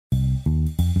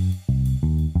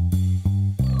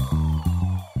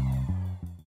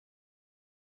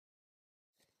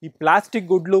ఈ ప్లాస్టిక్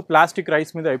గుడ్లు plastic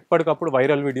rice మీద ఎప్పటికప్పుడు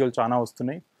వైరల్ వీడియోలు చాలా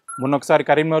వస్తున్నాయి. మొన్న ఒకసారి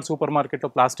కరీంనగర్ సూపర్ మార్కెట్లో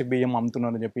ప్లాస్టిక్ బియ్యం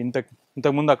అమ్ముతున్నారని చెప్పి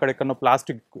ఇంతకుముందు అక్కడెక్కడో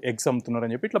ప్లాస్టిక్ ఎగ్స్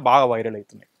అమ్ముతున్నారని చెప్పి ఇట్లా బాగా వైరల్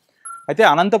అవుతున్నాయి. అయితే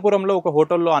అనంతపురంలో ఒక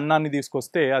హోటల్లో అన్నాన్ని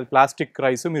తీసుకొస్తే అది ప్లాస్టిక్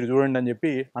రైస్ మీరు చూడండి అని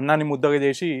చెప్పి అన్నాన్ని ముద్దగా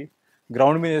చేసి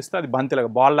గ్రౌండ్ మీద వేస్తే అది బంతిలాగా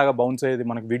బాల్ లాగా బౌన్స్ అయ్యేది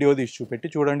మనకు వీడియో తీసి చూపెట్టి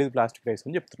చూడండి ఇది ప్లాస్టిక్ రైస్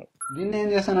అని చెప్తున్నారు. దీన్ని ఏం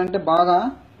చేశానంటే బాగా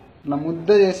ఇట్లా ముద్ద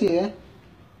చేసి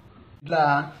ఇట్లా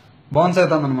బౌన్స్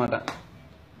అవుతుంది అనమాట.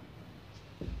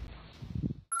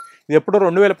 ఇది ఎప్పుడో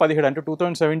 2017 అంటే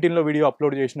 2017లో వీడియో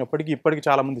అప్లోడ్ చేసినప్పటికీ ఇప్పటికి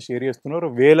చాలామంది షేర్ చేస్తున్నారు.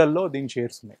 వేలల్లో దీనికి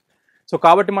షేర్స్ ఉన్నాయి. సో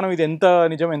కాబట్టి మనం ఇది ఎంత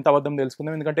నిజం ఎంత అబద్ధం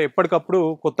తెలుసుకుందాం. ఎందుకంటే ఎప్పటికప్పుడు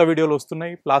కొత్త వీడియోలు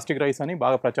వస్తున్నాయి. ప్లాస్టిక్ రైస్ అని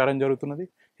బాగా ప్రచారం జరుగుతున్నది.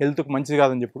 హెల్త్కి మంచిది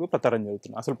కాదని చెప్పి ప్రచారం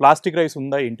జరుగుతుంది. అసలు ప్లాస్టిక్ రైస్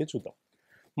ఉందా ఏంటి చూద్దాం.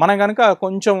 మనం కనుక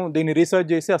కొంచెం దీన్ని రీసెర్చ్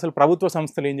చేసి అసలు ప్రభుత్వ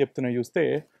సంస్థలు ఏం చెప్తున్నాయి చూస్తే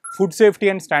food safety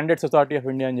and standards authority of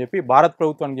India అని చెప్పి భారత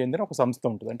ప్రభుత్వానికి చెందిన ఒక సంస్థ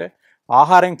ఉంటుంది. అంటే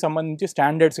ఆహారానికి సంబంధించి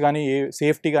స్టాండర్డ్స్ కానీ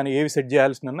సేఫ్టీ కానీ ఏవి సెట్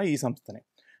చేయాల్సిన ఈ సంస్థనే.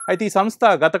 అయితే ఈ సంస్థ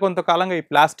గత కొంతకాలంగా ఈ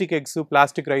ప్లాస్టిక్ ఎగ్స్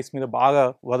ప్లాస్టిక్ రైస్ మీద బాగా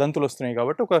వదంతులు వస్తున్నాయి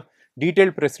కాబట్టి ఒక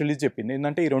డీటెయిల్డ్ ప్రెస్ రిలీజ్ చెప్పింది.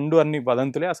 ఏంటంటే ఈ రెండు అన్ని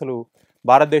వదంతులే అసలు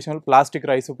భారతదేశంలో ప్లాస్టిక్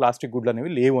రైస్ ప్లాస్టిక్ గుడ్లు అనేవి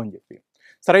లేవు అని చెప్పి.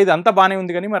 సరే ఇది అంతా బాగానే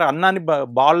ఉంది కానీ మరి అన్నాన్ని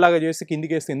బాల్ లాగా చేసి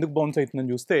కిందికి వేస్తే ఎందుకు బౌన్స్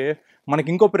అవుతుందని చూస్తే మనకి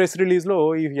ఇంకో ప్రెస్ రిలీజ్లో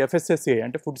ఈ FSSA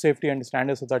అంటే food safety and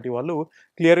standards authority వాళ్ళు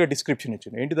క్లియర్గా డిస్క్రిప్షన్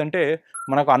ఇచ్చింది. ఏంటిదంటే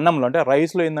మనకు అన్నంలో అంటే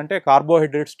రైస్లో ఏంటంటే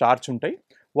కార్బోహైడ్రేట్ స్టార్చ్ ఉంటాయి.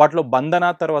 వాటిలో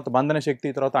బంధన శక్తి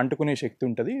తర్వాత అంటుకునే శక్తి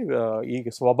ఉంటుంది, ఈ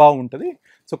స్వభావం ఉంటుంది.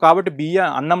 సో కాబట్టి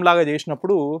అన్నంలాగా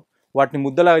చేసినప్పుడు వాటిని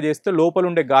ముద్దలాగా చేస్తే లోపల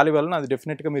ఉండే గాలి వలన అది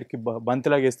డెఫినెట్గా మీరు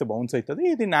బంతిలాగా వేస్తే బౌన్స్ అవుతుంది.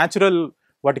 ఇది న్యాచురల్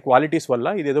వాటి క్వాలిటీస్ వల్ల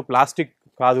ఇదేదో ప్లాస్టిక్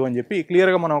కాదు అని చెప్పి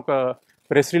క్లియర్గా మనం ఒక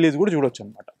ప్రెస్ రిలీజ్ కూడా చూడొచ్చు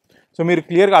అనమాట. సో మీరు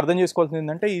క్లియర్గా అర్థం చేసుకోవాల్సింది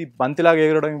ఏంటంటే ఈ బంతిలాగా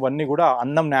ఎగరడం ఇవన్నీ కూడా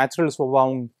అన్నం న్యాచురల్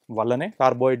స్వభావం వల్లనే,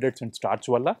 కార్బోహైడ్రేట్స్ అండ్ స్టార్చ్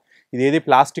వల్ల. ఇదేది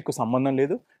ప్లాస్టిక్ సంబంధం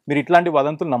లేదు. మీరు ఇట్లాంటి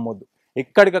వదంతులు నమ్మొద్దు.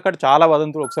 ఎక్కడికక్కడ చాలా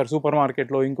వదంతులు ఒకసారి సూపర్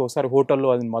మార్కెట్లో ఇంకోసారి హోటల్లో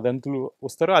అది వదంతులు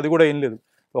వస్తారు. అది కూడా ఏం లేదు,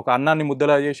 ఒక అన్నాన్ని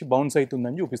ముద్దలా చేసి బౌన్స్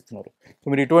అవుతుందని చూపిస్తున్నారు. సో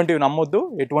మీరు ఇటువంటివి నమ్మొద్దు,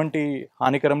 ఎటువంటి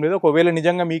హానికరం లేదు. ఒకవేళ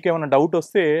నిజంగా మీకేమైనా డౌట్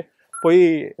వస్తే పోయి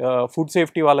ఫుడ్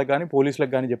సేఫ్టీ వాళ్ళకి కానీ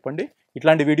పోలీసులకు కానీ చెప్పండి.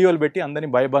 ఇట్లాంటి వీడియోలు పెట్టి అందరినీ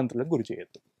భయభ్రాంతులకు గురి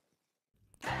చేయొద్దు.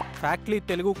 ఫ్యాక్ట్లీ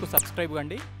తెలుగుకు సబ్స్క్రైబ్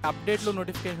కండి. అప్డేట్లు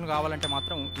నోటిఫికేషన్ కావాలంటే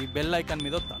మాత్రం ఈ బెల్ ఐకాన్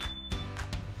మీద వస్తాను.